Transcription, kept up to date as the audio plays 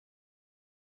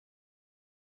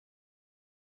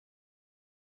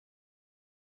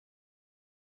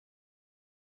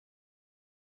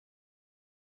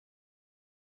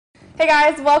Hey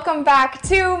guys, welcome back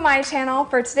to my channel.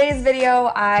 For today's video,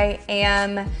 I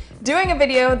am doing a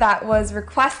video that was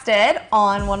requested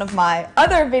on one of my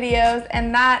other videos,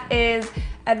 and that is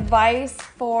advice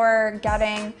for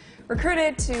getting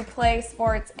recruited to play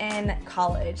sports in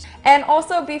college. And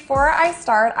also, before I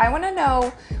start, I want to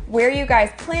know where you guys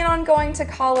plan on going to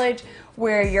college,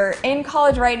 where you're in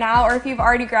college right now, or if you've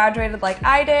already graduated like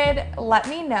I did, let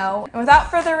me know. And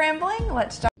without further rambling,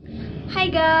 let's jump. Hai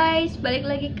guys, balik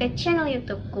lagi ke channel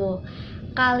YouTubeku.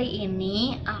 Kali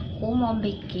ini aku mau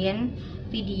bikin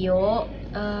video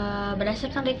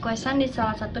berdasarkan requestan di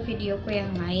salah satu videoku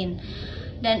yang lain.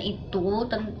 Dan itu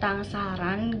tentang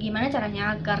saran gimana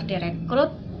caranya agar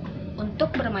direkrut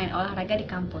untuk bermain olahraga di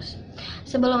kampus.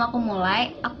 Sebelum aku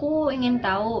mulai, aku ingin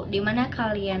tahu di mana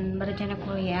kalian berencana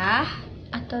kuliah,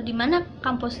 atau di mana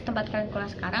kampus tempat kalian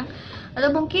kuliah sekarang, atau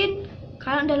mungkin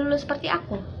kalian udah lulus seperti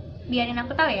aku. Biarin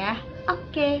aku tahu ya.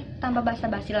 Oke, tanpa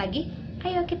basa-basi lagi,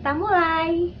 ayo kita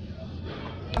mulai.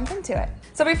 Jump into it.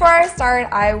 So before I start,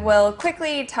 I will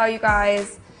quickly tell you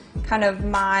guys kind of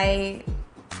my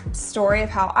story of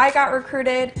how I got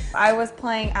recruited. I was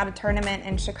playing at a tournament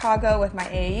in Chicago with my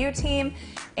AAU team,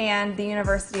 and the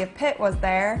University of Pitt was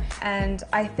there, and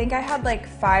I think I had like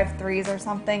 5 threes or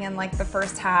something in like the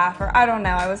first half, or I don't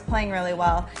know, I was playing really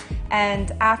well. And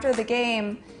after the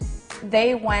game,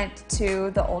 they went to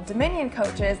the Old Dominion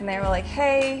coaches and they were like,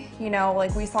 hey, you know,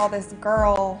 like we saw this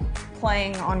girl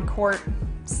playing on court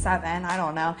 7, I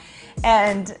don't know,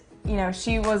 and you know,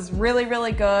 she was really,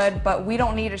 really good, but we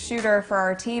don't need a shooter for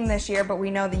our team this year, but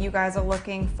we know that you guys are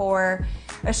looking for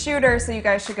a shooter, so you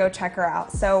guys should go check her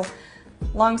out. So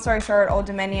long story short, Old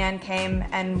Dominion came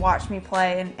and watched me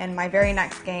play in my very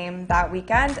next game that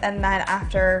weekend, and then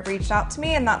after reached out to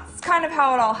me, and that's kind of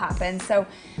how it all happened. So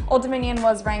Old Dominion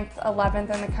was ranked 11th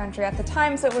in the country at the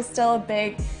time, so it was still a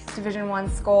big Division I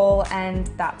school, and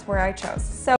that's where I chose.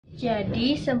 So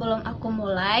jadi sebelum aku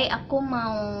mulai, aku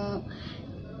mau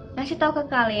ngasih tahu ke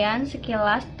kalian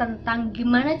sekilas tentang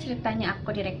gimana ceritanya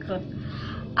aku direkrut.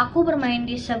 Aku bermain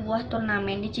di sebuah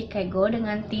turnamen di Chicago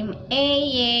dengan tim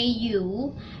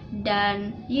AAU,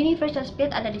 dan Universitas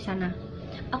Pitt ada di sana.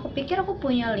 Aku pikir aku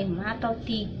punya 5 atau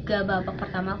 3 babak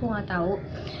pertama, aku nggak tahu.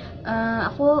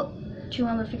 Aku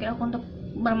cuma berpikir aku untuk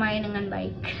bermain dengan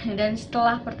baik. Dan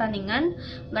setelah pertandingan,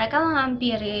 mereka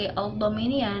menghampiri Old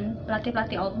Dominion,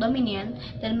 pelatih-pelatih Old Dominion,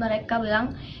 dan mereka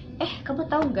bilang, kamu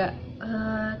tahu nggak,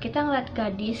 kita ngeliat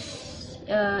gadis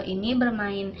ini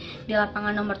bermain di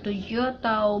lapangan nomor 7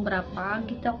 atau berapa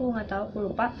gitu, aku nggak tahu, aku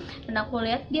lupa. Dan aku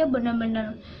lihat dia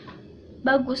benar-benar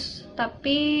bagus,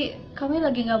 tapi kami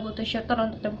lagi nggak butuh shooter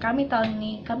untuk tim kami tahun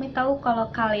ini. Kami tahu kalau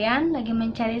kalian lagi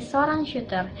mencari seorang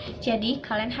shooter, jadi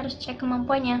kalian harus cek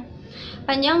kemampuannya.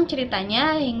 Panjang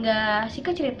ceritanya, hingga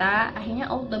singkat cerita, akhirnya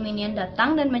Old Dominion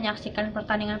datang dan menyaksikan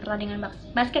pertandingan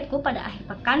basketku pada akhir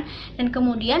pekan. Dan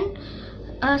kemudian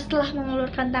setelah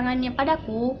mengulurkan tangannya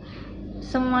padaku,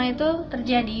 semua itu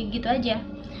terjadi gitu aja.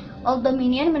 Old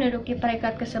Dominion menduduki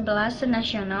peringkat ke-11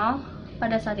 nasional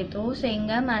pada saat itu,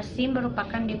 sehingga masih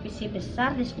merupakan divisi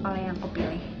besar di sekolah yang aku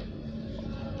pilih.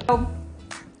 So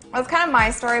that's kind of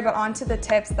my story, but on to the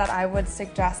tips that I would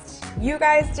suggest you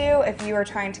guys do if you are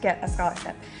trying to get a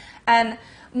scholarship. And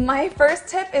my first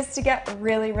tip is to get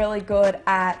really, really good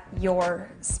at your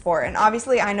sport. And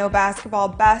obviously I know basketball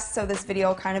best, so this video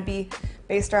will kind of be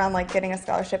based around like getting a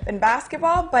scholarship in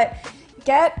basketball, but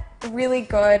get really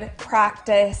good,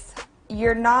 practice.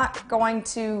 You're not going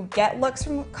to get looks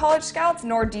from college scouts,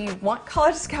 nor do you want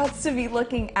college scouts to be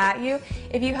looking at you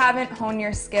if you haven't honed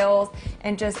your skills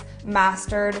and just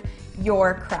mastered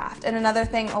your craft. And another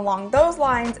thing along those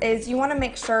lines is you want to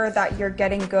make sure that you're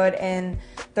getting good in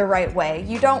the right way.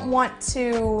 You don't want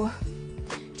to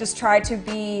just try to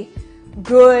be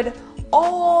good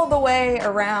all the way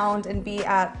around and be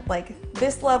at like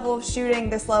this level of shooting,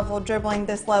 this level of dribbling,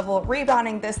 this level of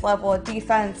rebounding, this level of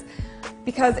defense,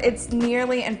 because it's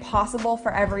nearly impossible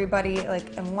for everybody,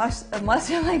 like unless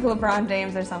you're like LeBron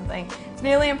James or something, it's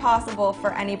nearly impossible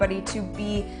for anybody to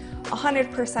be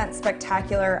 100%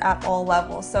 spectacular at all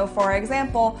levels. So for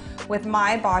example, with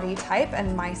my body type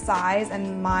and my size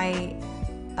and my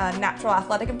natural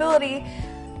athletic ability,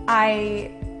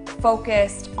 I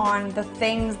focused on the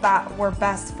things that were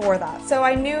best for that. So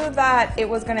I knew that it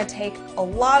was going to take a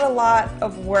lot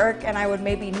of work, and I would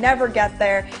maybe never get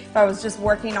there if I was just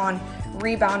working on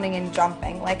rebounding and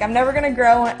jumping. Like, I'm never going to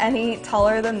grow any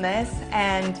taller than this,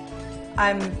 and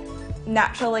I'm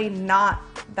naturally not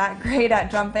that great at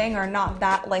jumping or not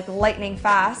that like lightning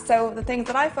fast. So the things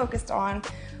that I focused on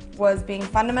was being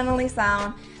fundamentally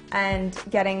sound and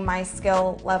getting my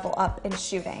skill level up in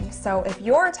shooting. So if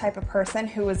you're a type of person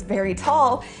who is very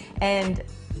tall and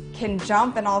can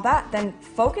jump and all that, then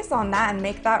focus on that and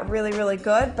make that really, really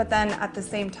good. But then at the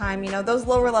same time, you know, those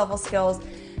lower level skills,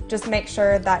 just make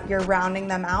sure that you're rounding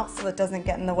them out so it doesn't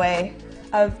get in the way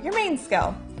of your main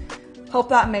skill. Hope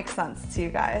that makes sense to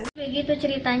you guys. Begitu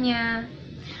ceritanya.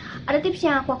 Ada tips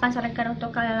yang aku akan sarankan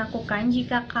untuk kalian lakukan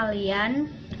jika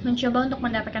kalian mencoba untuk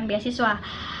mendapatkan beasiswa.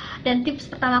 Dan tips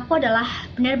pertamaku adalah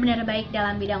benar-benar baik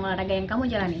dalam bidang olahraga yang kamu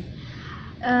jalani.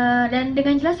 Dan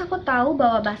dengan jelas aku tahu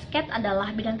bahwa basket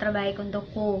adalah bidang terbaik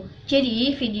untukku.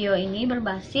 Jadi video ini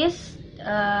berbasis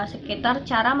sekitar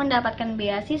cara mendapatkan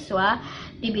beasiswa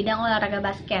di bidang olahraga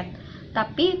basket.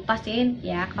 Tapi pastiin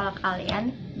ya kalau kalian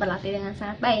berlatih dengan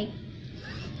sangat baik.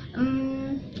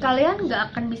 Kalian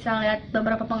gak akan bisa lihat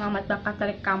beberapa pengamat bakat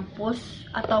dari kampus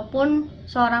ataupun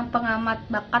seorang pengamat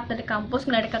bakat dari kampus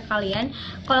ngeliat ke kalian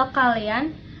kalau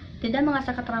kalian tidak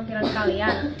mengasah keterampilan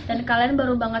kalian dan kalian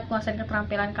baru banget menguasai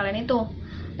keterampilan kalian itu.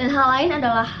 Dan hal lain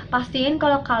adalah pastiin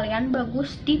kalau kalian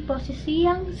bagus di posisi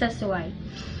yang sesuai.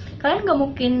 Kalian gak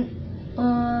mungkin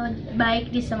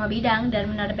baik di semua bidang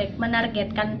dan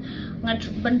menargetkan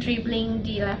dribbling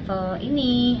di level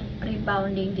ini,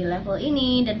 rebounding di level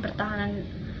ini, dan pertahanan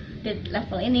di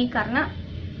level ini, karena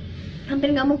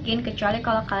hampir nggak mungkin kecuali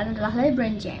kalau kalian adalah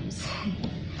LeBron James.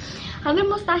 Hampir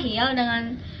mustahil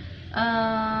dengan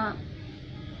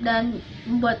dan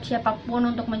membuat siapapun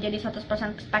untuk menjadi 100%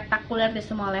 spektakuler di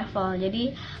semua level.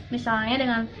 Jadi misalnya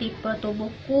dengan tipe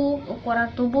tubuhku, ukuran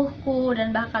tubuhku,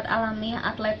 dan bakat alamiah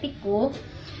atletikku,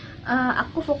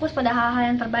 aku fokus pada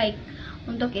hal-hal yang terbaik.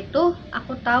 Untuk itu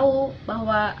aku tahu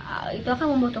bahwa itu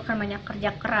akan membutuhkan banyak kerja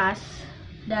keras,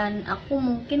 dan aku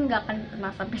mungkin gak akan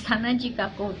pernah sampai sana jika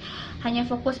aku hanya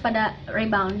fokus pada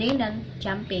rebounding dan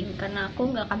jumping, karena aku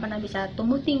gak akan pernah bisa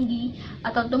tumbuh tinggi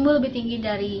atau tumbuh lebih tinggi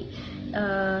dari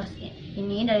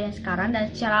dari yang sekarang. Dan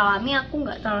secara alami aku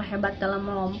gak terlalu hebat dalam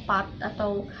melompat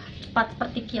atau cepat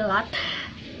seperti kilat,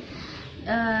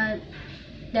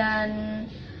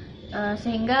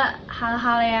 sehingga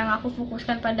hal-hal yang aku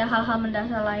fokuskan pada hal-hal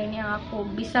mendasar lain yang aku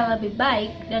bisa lebih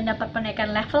baik dan dapat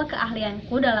menaikkan level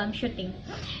keahlianku dalam shooting.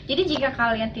 Jadi jika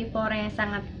kalian tipe orang yang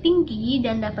sangat tinggi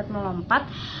dan dapat melompat,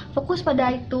 fokus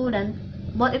pada itu dan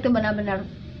buat itu benar-benar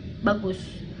bagus.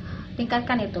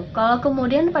 Tingkatkan itu. Kalau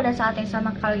kemudian pada saat yang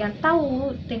sama kalian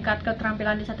tahu tingkat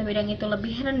keterampilan di satu bidang itu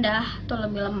lebih rendah atau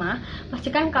lebih lemah,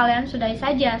 pastikan kalian sudahi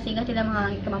saja sehingga tidak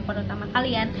menghalangi kemampuan utama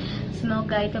kalian.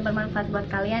 Semoga itu bermanfaat buat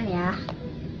kalian ya.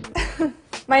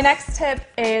 My next tip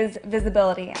is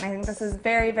visibility, and I think this is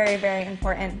very, very, very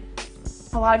important.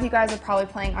 A lot of you guys are probably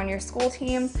playing on your school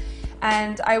teams,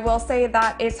 and I will say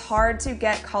that it's hard to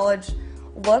get college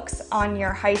looks on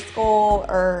your high school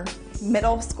or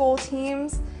middle school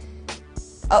teams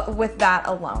with that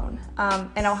alone.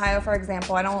 In Ohio, for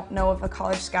example, I don't know if a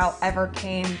college scout ever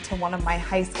came to one of my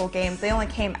high school games. They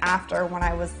only came after, when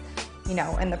I was, you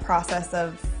know, in the process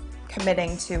of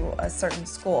committing to a certain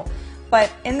school.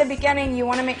 But in the beginning, you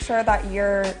want to make sure that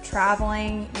you're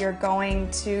traveling, you're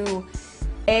going to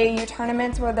AAU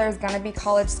tournaments where there's going to be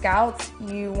college scouts.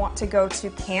 You want to go to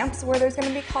camps where there's going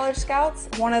to be college scouts.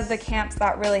 One of the camps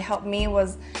that really helped me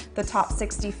was the Top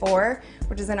 64,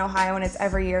 which is in Ohio, and it's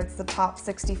every year. It's the top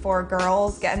 64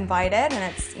 girls get invited, and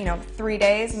it's, you know, 3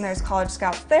 days, and there's college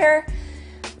scouts there.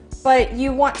 But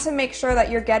you want to make sure that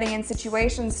you're getting in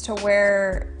situations to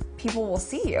where people will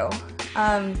see you,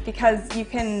 because you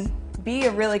can be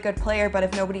a really good player, but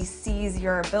if nobody sees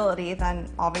your ability, then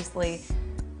obviously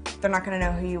they're not going to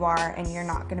know who you are and you're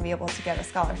not going to be able to get a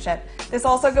scholarship. This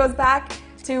also goes back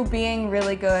to being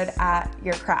really good at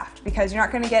your craft, because you're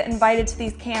not going to get invited to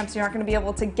these camps, you're not going to be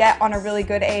able to get on a really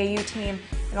good AAU team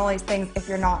and all these things if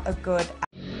you're not a good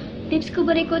athlete. Tipsku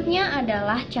berikutnya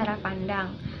adalah cara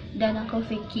pandang, dan aku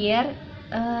pikir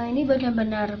ini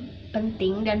benar-benar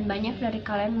penting dan banyak dari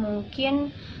kalian mungkin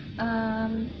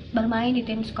bermain di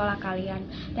tim sekolah kalian,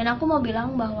 dan aku mau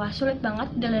bilang bahwa sulit banget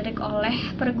dilirik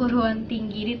oleh perguruan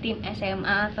tinggi di tim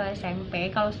SMA atau SMP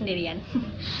kalau sendirian.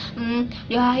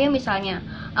 Di Ohio misalnya,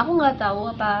 aku nggak tahu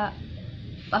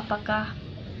apakah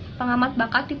pengamat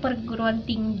bakat di perguruan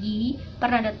tinggi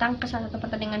pernah datang ke salah satu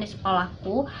pertandingan di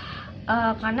sekolahku,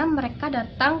 karena mereka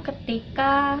datang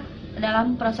ketika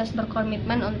dalam proses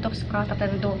berkomitmen untuk sekolah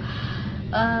tertentu.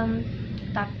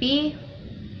 Tapi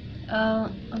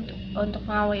untuk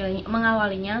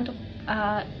mengawalinya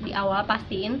di awal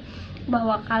pastiin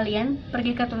bahwa kalian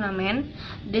pergi ke turnamen.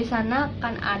 Di sana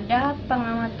akan ada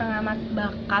pengamat-pengamat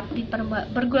bakat di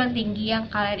perguruan tinggi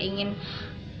yang kalian ingin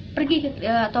pergi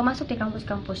atau masuk di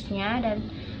kampus-kampusnya, dan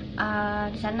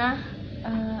di sana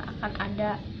akan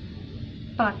ada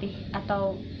pelatih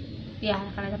atau ya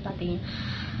akan ada pelatihnya.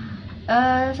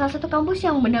 Salah satu kampus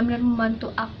yang benar-benar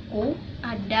membantu aku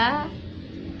ada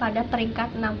pada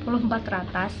peringkat 64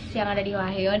 teratas yang ada di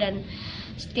Ohio, dan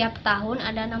setiap tahun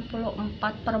ada 64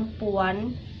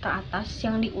 perempuan teratas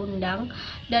yang diundang,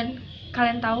 dan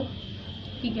kalian tahu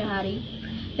 3 hari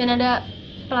dan ada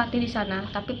pelatih di sana.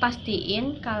 Tapi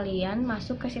pastiin kalian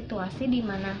masuk ke situasi di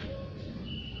mana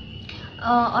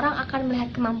orang akan melihat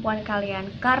kemampuan kalian,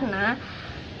 karena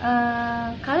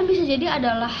kalian bisa jadi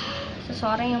adalah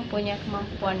seseorang yang punya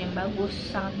kemampuan yang bagus,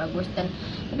 sangat bagus,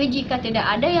 tapi jika tidak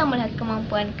ada yang melihat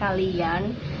kemampuan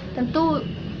kalian, tentu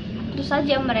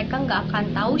saja mereka nggak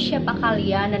akan tahu siapa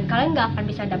kalian dan kalian nggak akan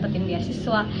bisa dapetin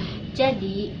beasiswa.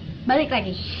 Jadi balik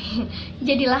lagi,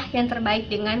 jadilah yang terbaik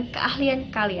dengan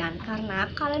keahlian kalian, karena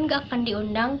kalian gak akan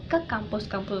diundang ke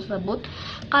kampus-kampus tersebut,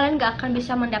 kalian gak akan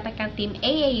bisa mendapatkan tim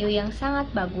AAU yang sangat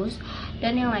bagus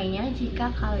dan yang lainnya jika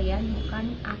kalian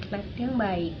bukan atlet yang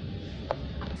baik.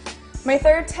 My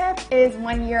third tip is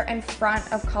when you're in front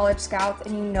of college scouts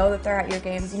and you know that they're at your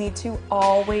games, you need to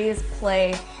always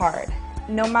play hard.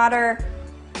 No matter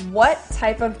what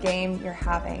type of game you're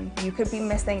having, you could be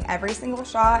missing every single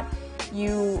shot,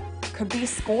 you could be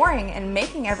scoring and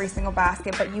making every single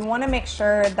basket, but you want to make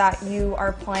sure that you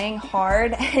are playing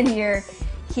hard and you're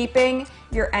keeping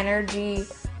your energy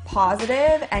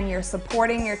positive and you're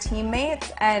supporting your teammates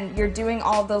and you're doing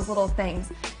all of those little things.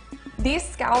 These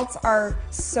scouts are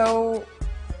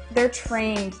they're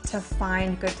trained to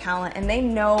find good talent and they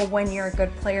know when you're a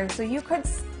good player, so you could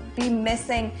be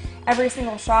missing every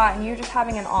single shot and you just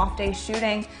having an off day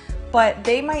shooting, but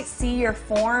they might see your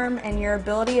form and your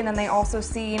ability, and then they also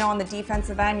see, on the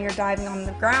defensive end, you're diving on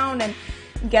the ground and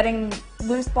getting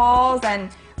loose balls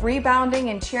and rebounding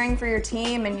and cheering for your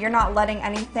team, and you're not letting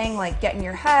anything get in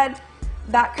your head.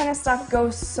 That kind of stuff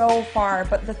goes so far,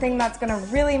 but the thing that's gonna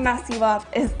really mess you up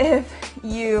is if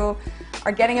you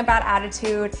are getting a bad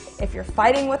attitude, if you're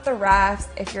fighting with the refs,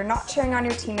 if you're not cheering on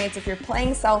your teammates, if you're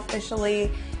playing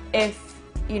selfishly, if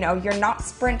you're not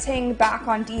sprinting back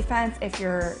on defense, if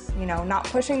you're, not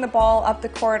pushing the ball up the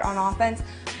court on offense.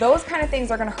 Those kind of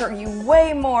things are going to hurt you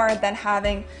way more than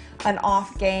having an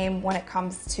off game when it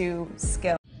comes to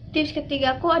skill. Tips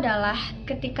ketigaku adalah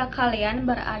ketika kalian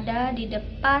berada di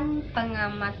depan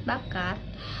pengamat bakat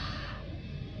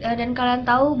dan kalian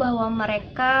tahu bahwa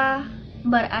mereka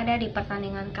berada di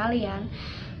pertandingan kalian,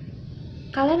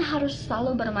 kalian harus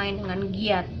selalu bermain dengan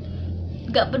giat.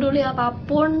 Gak peduli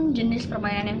apapun jenis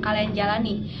permainan yang kalian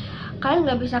jalani, kalian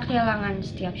gak bisa kehilangan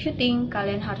setiap shooting.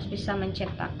 Kalian harus bisa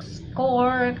mencetak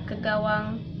skor ke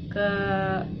gawang, ke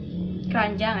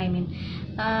keranjang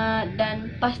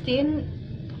dan pastiin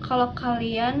kalau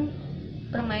kalian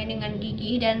bermain dengan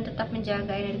gigih dan tetap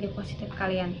menjaga energi positif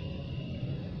kalian.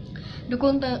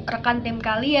 Dukung rekan tim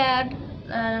kalian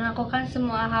dan lakukan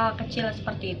semua hal kecil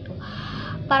seperti itu.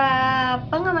 Para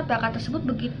pengamat bakat tersebut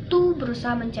begitu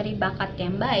berusaha mencari bakat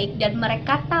yang baik dan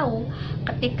mereka tahu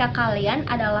ketika kalian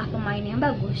adalah pemain yang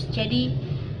bagus. Jadi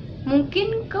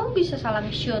mungkin kamu bisa salah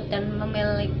shoot dan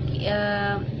memiliki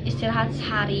istirahat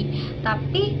sehari,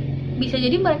 tapi bisa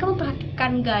jadi mereka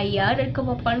memperhatikan gaya dan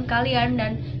kemampuan kalian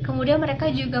dan kemudian mereka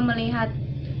juga melihat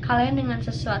kalian dengan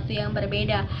sesuatu yang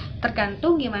berbeda,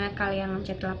 tergantung gimana kalian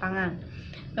mencet lapangan.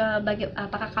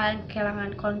 Apakah kalian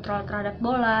kehilangan kontrol terhadap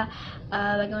bola,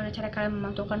 bagaimana cara kalian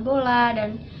memantulkan bola,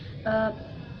 dan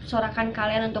sorakan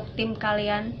kalian untuk tim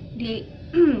kalian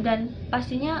dan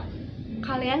pastinya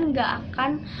kalian gak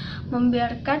akan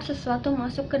membiarkan sesuatu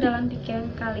masuk ke dalam pikiran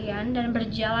kalian dan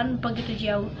berjalan begitu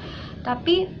jauh.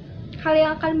 Tapi hal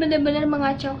yang akan benar-benar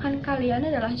mengacaukan kalian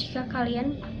adalah jika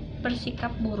kalian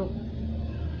bersikap buruk,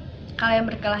 kalian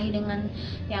berkelahi dengan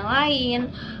yang lain,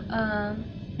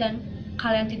 dan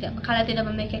kalian tidak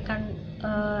memikirkan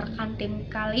rekan tim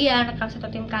kalian, rekan satu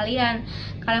tim kalian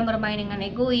bermain dengan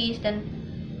egois dan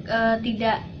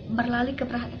tidak berlari ke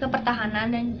pertahanan,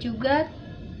 dan juga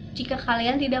jika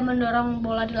kalian tidak mendorong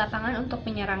bola di lapangan untuk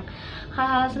menyerang.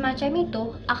 Hal-hal semacam itu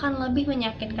akan lebih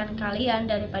menyakitkan kalian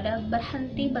daripada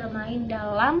berhenti bermain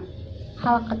dalam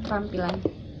hal keterampilan.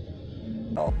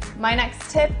 My next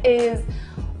tip is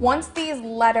once these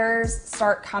letters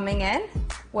start coming in,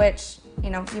 which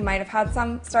you might have had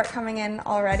some start coming in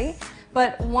already,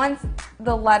 but once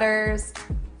the letters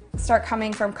start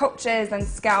coming from coaches and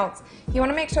scouts, you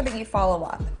want to make sure that you follow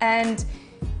up. And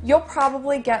you'll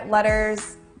probably get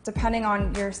letters, depending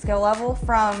on your skill level,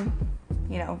 from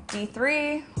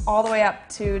D3 all the way up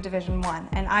to Division 1.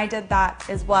 And I did that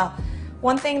as well.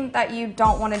 One thing that you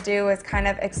don't want to do is kind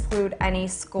of exclude any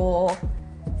school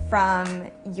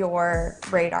from your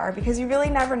radar, because you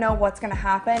really never know what's going to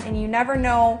happen, and you never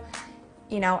know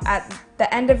at the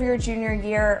end of your junior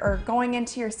year or going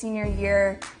into your senior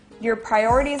year, your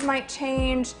priorities might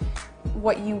change,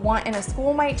 what you want in a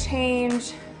school might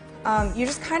change, you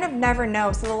just kind of never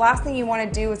know. So the last thing you want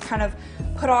to do is kind of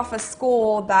put off a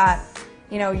school that,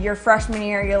 you know, your freshman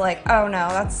year, you're like, oh no,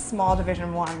 that's small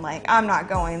Division I, like I'm not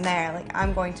going there, like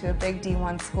I'm going to a big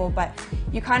D1 school, but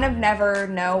you kind of never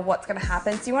know what's going to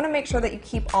happen. So you want to make sure that you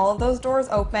keep all of those doors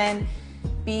open,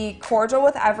 be cordial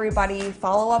with everybody,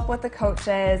 follow up with the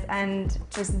coaches, and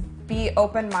just be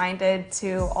open-minded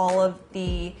to all of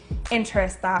the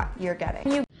interest that you're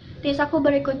getting. Tips aku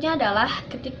berikutnya adalah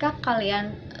ketika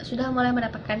kalian sudah mulai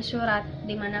mendapatkan surat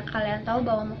di mana kalian tahu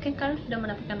bahwa mungkin kalian sudah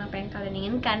mendapatkan apa yang kalian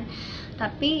inginkan,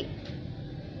 tapi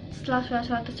setelah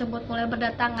surat-surat tersebut mulai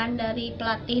berdatangan dari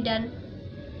pelatih dan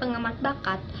pengamat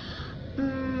bakat,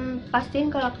 pastiin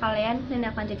kalau kalian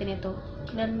akan lanjutin itu,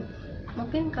 dan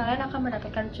mungkin kalian akan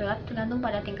mendapatkan surat tergantung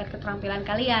pada tingkat keterampilan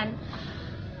kalian.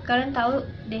 Kalian tahu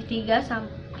D3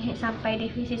 sampai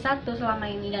divisi 1 selama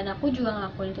ini, dan aku juga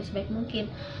ngelakuin itu sebaik mungkin.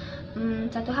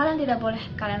 Satu hal yang tidak boleh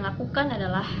kalian lakukan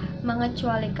adalah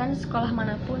mengecualikan sekolah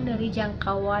manapun dari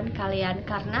jangkauan kalian,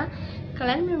 karena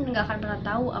kalian nggak akan pernah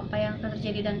tahu apa yang akan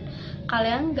terjadi, dan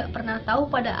kalian nggak pernah tahu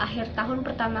pada akhir tahun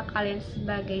pertama kalian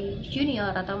sebagai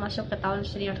junior atau masuk ke tahun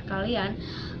senior kalian,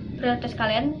 prioritas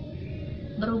kalian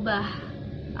berubah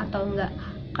atau enggak,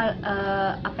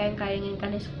 apa yang kalian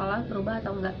inginkan di sekolah berubah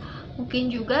atau enggak.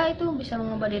 Mungkin juga itu bisa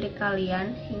mengubah diri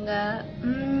kalian hingga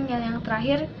yang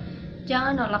terakhir,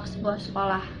 jangan nolak sebuah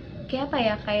sekolah. Kayak apa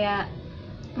ya, kayak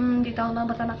di tahun-tahun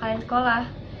pertama kalian sekolah,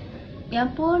 ya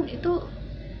ampun itu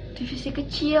divisi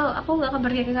kecil, aku nggak akan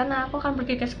pergi ke sana, aku akan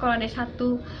pergi ke sekolah D1.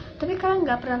 Tapi kalian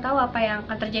nggak pernah tahu apa yang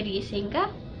akan terjadi, sehingga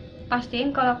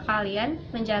pastiin kalau kalian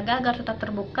menjaga agar tetap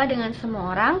terbuka dengan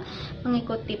semua orang,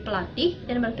 mengikuti pelatih,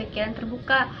 dan berpikiran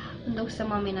terbuka untuk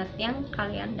semua minat yang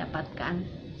kalian dapatkan.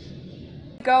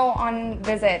 Go on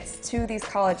visits to these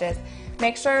colleges.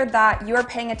 Make sure that you are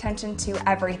paying attention to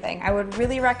everything. I would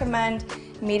really recommend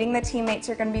meeting the teammates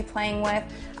you're going to be playing with.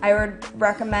 I would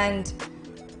recommend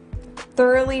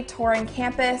thoroughly touring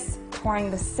campus,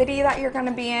 touring the city that you're going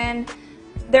to be in.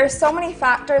 There's so many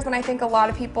factors, and I think a lot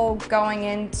of people going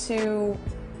into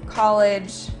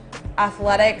college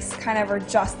athletics kind of are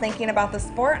just thinking about the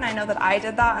sport, and I know that I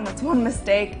did that, and that's one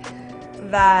mistake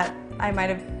that I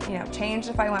might have, changed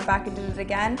if I went back and did it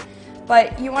again.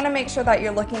 But you want to make sure that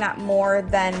you're looking at more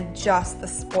than just the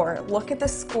sport. Look at the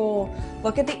school,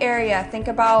 look at the area, think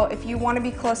about if you want to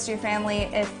be close to your family,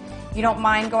 if you don't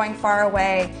mind going far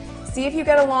away. See if you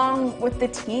get along with the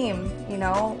team,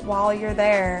 while you're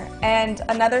there. And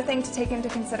another thing to take into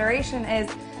consideration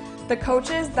is the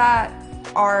coaches that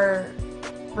are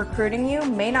recruiting you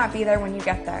may not be there when you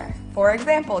get there. For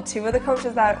example, 2 of the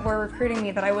coaches that were recruiting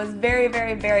me that I was very,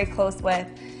 very, very close with,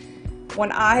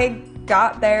 when I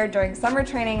got there during summer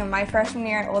training in my freshman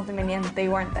year at Old Dominion, they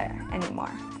weren't there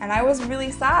anymore. And I was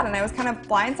really sad, and I was kind of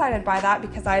blindsided by that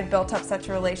because I had built up such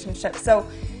a relationship. So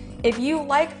if you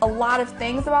like a lot of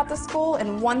things about the school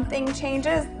and one thing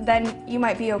changes, then you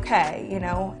might be okay,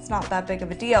 it's not that big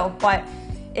of a deal. But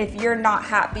if you're not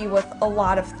happy with a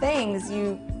lot of things,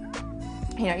 you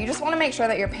just want to make sure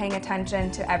that you're paying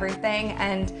attention to everything,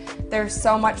 and there's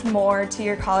so much more to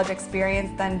your college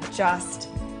experience than just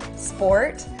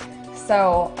sport.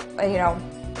 So,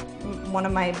 one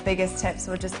of my biggest tips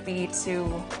would just be to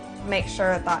make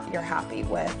sure that you're happy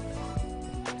with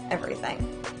everything.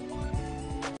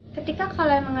 Ketika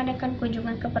kalian mengadakan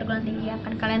kunjungan ke perguruan tinggi yang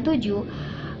akan kalian tuju,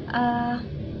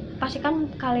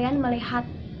 pastikan kalian melihat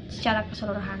secara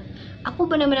keseluruhan. Aku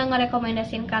benar-benar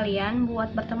ngerekomendasiin kalian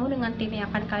buat bertemu dengan tim yang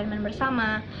akan kalian main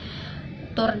bersama,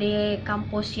 tur di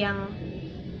kampus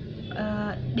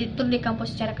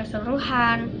secara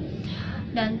keseluruhan,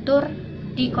 dan tur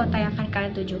di kota yang akan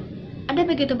kalian tuju. Ada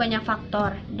begitu banyak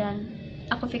faktor, dan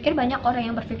aku pikir banyak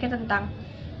orang yang berpikir tentang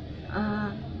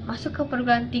masuk ke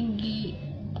perguruan tinggi,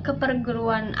 ke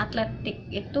perguruan atletik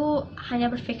itu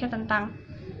hanya berpikir tentang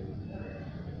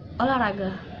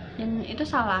olahraga, dan itu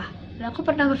salah. Dan aku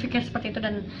pernah berpikir seperti itu,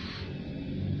 dan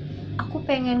aku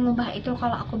pengen ngubah itu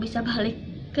kalau aku bisa balik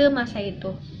ke masa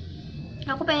itu.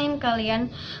 Aku pengen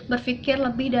kalian berpikir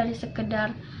lebih dari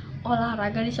sekedar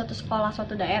olahraga di suatu sekolah,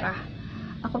 suatu daerah.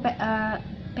 Aku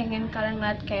pengen kalian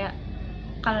ngeliat kayak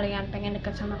kalian pengen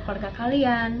dekat sama keluarga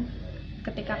kalian.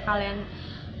 Ketika kalian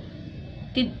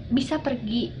bisa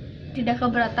pergi, tidak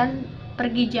keberatan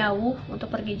pergi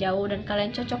jauh, dan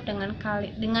kalian cocok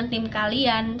dengan tim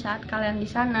kalian saat kalian di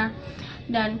sana.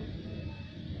 Dan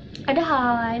ada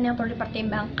hal-hal lain yang perlu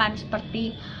dipertimbangkan,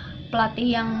 seperti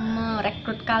pelatih yang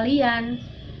merekrut kalian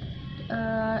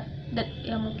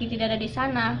yang mungkin tidak ada di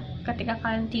sana ketika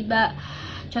kalian tiba.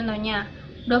 Contohnya,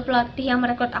 2 pelatih yang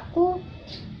merekrut aku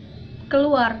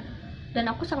keluar,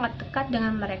 dan aku sangat dekat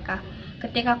dengan mereka.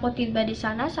 ketika aku tiba di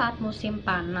sana saat musim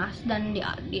panas dan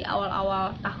di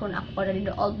awal-awal tahun aku ada di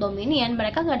The Old Dominion,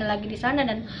 mereka nggak ada lagi di sana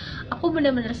dan aku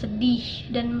benar-benar sedih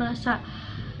dan merasa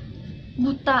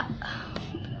buta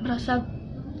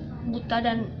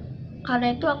dan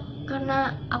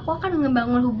karena aku akan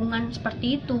ngebangun hubungan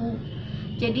seperti itu.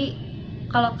 Jadi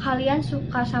kalau kalian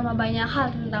suka sama banyak hal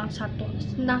tentang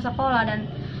sekolah dan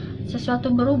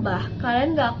sesuatu berubah,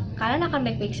 kalian akan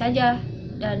baik-baik saja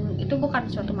dan itu bukan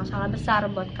suatu masalah besar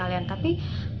buat kalian. Tapi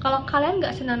kalau kalian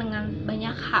nggak senang dengan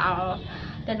banyak hal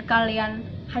dan kalian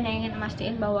hanya ingin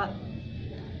mastiin bahwa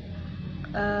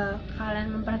kalian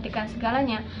memperhatikan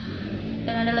segalanya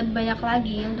dan ada lebih banyak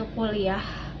lagi untuk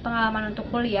pengalaman untuk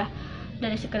kuliah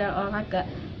dari sekedar olahraga.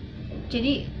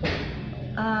 Jadi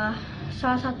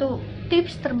salah satu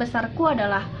tips terbesarku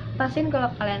adalah pastiin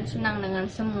kalau kalian senang dengan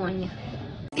semuanya.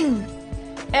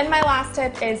 And my last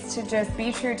tip is to just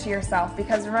be true to yourself,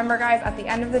 because remember guys, at the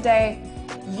end of the day,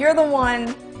 you're the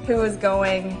one who is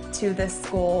going to this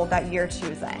school that you're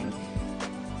choosing.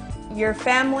 Your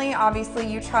family, obviously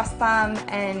you trust them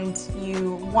and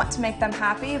you want to make them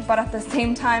happy, but at the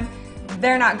same time,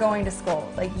 they're not going to school.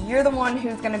 Like, you're the one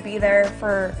who's going to be there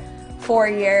for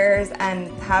 4 years and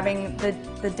having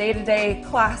the day-to-day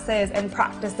classes and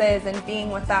practices and being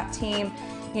with that team.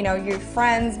 You know, your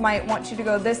friends might want you to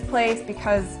go this place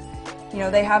because, you know,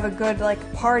 they have a good like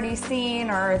party scene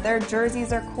or their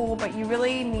jerseys are cool, but you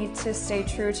really need to stay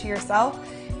true to yourself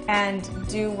and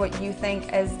do what you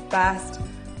think is best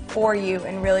for you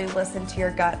and really listen to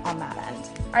your gut on that end.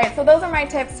 All right, so those are my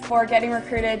tips for getting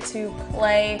recruited to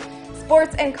play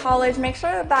sports in college. Make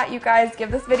sure that you guys give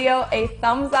this video a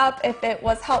thumbs up if it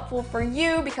was helpful for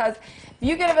you, because if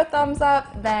you give it a thumbs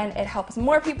up, then it helps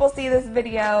more people see this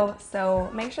video. So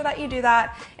make sure that you do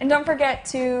that. And don't forget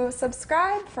to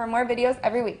subscribe for more videos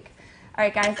every week. All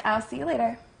right, guys, I'll see you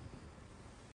later.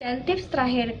 Dan tips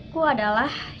terakhirku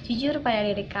adalah jujur pada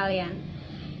diri kalian.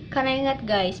 Karena ingat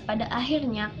guys, pada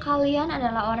akhirnya kalian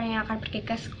adalah orang yang akan pergi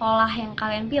ke sekolah yang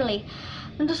kalian pilih.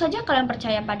 Tentu saja kalian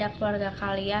percaya pada keluarga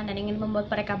kalian dan ingin membuat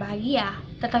mereka bahagia.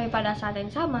 Tetapi pada saat yang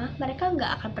sama, mereka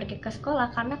nggak akan pergi ke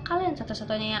sekolah karena kalian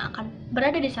satu-satunya yang akan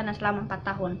berada di sana selama 4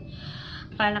 tahun.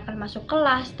 Kalian akan masuk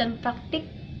kelas dan praktik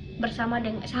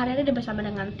sehari-hari bersama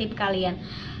dengan tim kalian.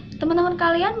 Teman-teman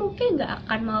kalian mungkin nggak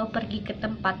akan mau pergi ke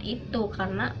tempat itu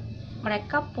karena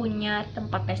mereka punya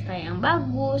tempat pesta yang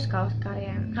bagus,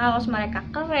 kaos mereka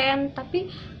keren, tapi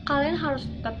kalian harus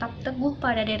tetap teguh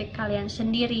pada diri kalian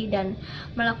sendiri dan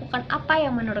melakukan apa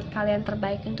yang menurut kalian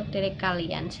terbaik untuk diri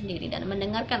kalian sendiri dan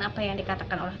mendengarkan apa yang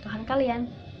dikatakan oleh Tuhan kalian.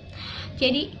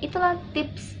 Jadi itulah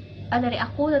tips dari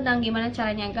aku tentang gimana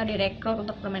caranya agar direkrut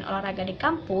untuk bermain olahraga di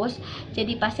kampus.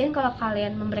 Jadi pastiin kalau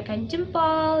kalian memberikan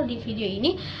jempol di video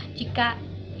ini jika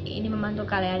ini membantu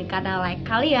kalian, karena like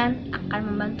kalian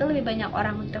akan membantu lebih banyak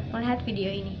orang untuk melihat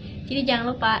video ini. Jadi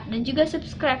jangan lupa dan juga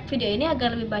subscribe video ini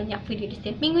agar lebih banyak video di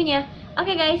setiap minggunya.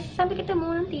 Oke guys, sampai ketemu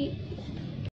nanti.